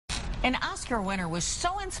An Oscar winner was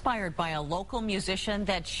so inspired by a local musician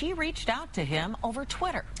that she reached out to him over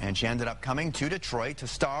Twitter. And she ended up coming to Detroit to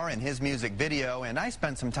star in his music video, and I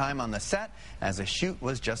spent some time on the set as the shoot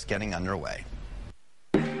was just getting underway.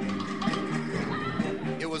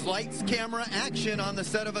 It was lights, camera, action on the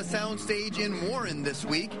set of a soundstage in Warren this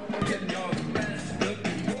week.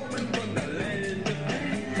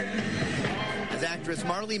 As actress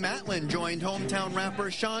Marlee Matlin joined hometown rapper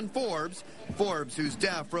Sean Forbes. Forbes, who's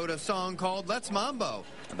deaf, wrote a song called Let's Mambo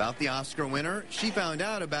about the Oscar winner. She found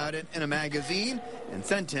out about it in a magazine and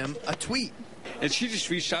sent him a tweet. And she just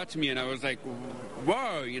reached out to me, and I was like,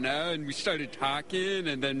 whoa, you know, and we started talking,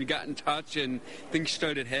 and then we got in touch, and things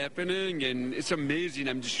started happening, and it's amazing.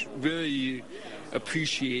 I'm just really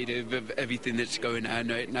appreciative of everything that's going on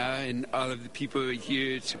right now, and all of the people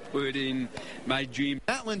here supporting my dream.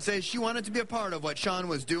 Matlin says she wanted to be a part of what Sean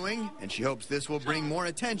was doing, and she hopes this will bring more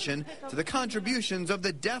attention to the contributions of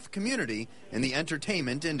the deaf community in the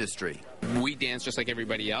entertainment industry. We dance just like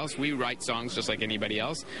everybody else. We write songs just like anybody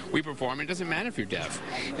else. We perform. It doesn't matter if you're deaf.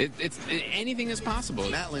 Anything is possible.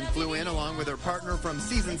 Matlin flew in along with her partner from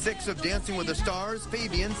season 6 of Dancing with the Stars,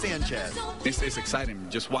 Fabian Sanchez. It's exciting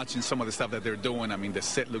just watching some of the stuff that they're doing. I mean, the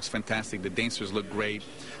set looks fantastic. The dancers look great.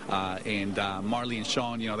 And Marlee and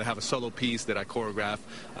Sean, you know, they have a solo piece that I choreograph.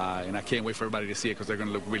 And I can't wait for everybody to see it because they're going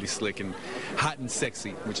to look really slick and hot and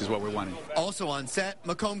sexy, which is what we're wanting. Also on set,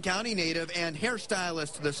 Macomb County native and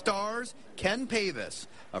hairstylist to the Stars, Ken Pavis.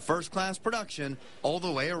 A first-class production all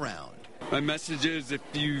the way around. My message is, if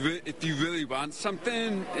you really want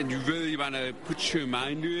something and you really want to put your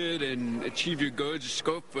mind to it and achieve your goals, just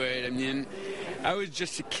go for it. I mean, I was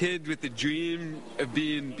just a kid with a dream of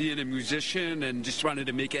being a musician and just wanted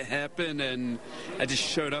to make it happen, and I just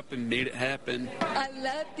showed up and made it happen. I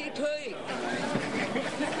love Detroit.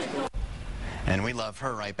 And we love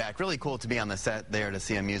her right back. Really cool to be on the set there to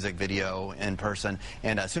see a music video in person.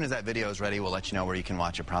 And as soon as that video is ready, we'll let you know where you can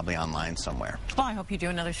watch it, probably online somewhere. Well, I hope you do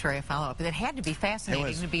another story follow-up. It had to be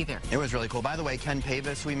fascinating to be there. It was really cool. By the way, Ken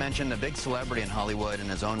Pavis, we mentioned, a big celebrity in Hollywood in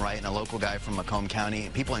his own right, and a local guy from Macomb County.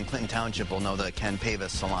 People in Clinton Township will know the Ken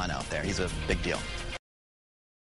Pavis salon out there. He's a big deal.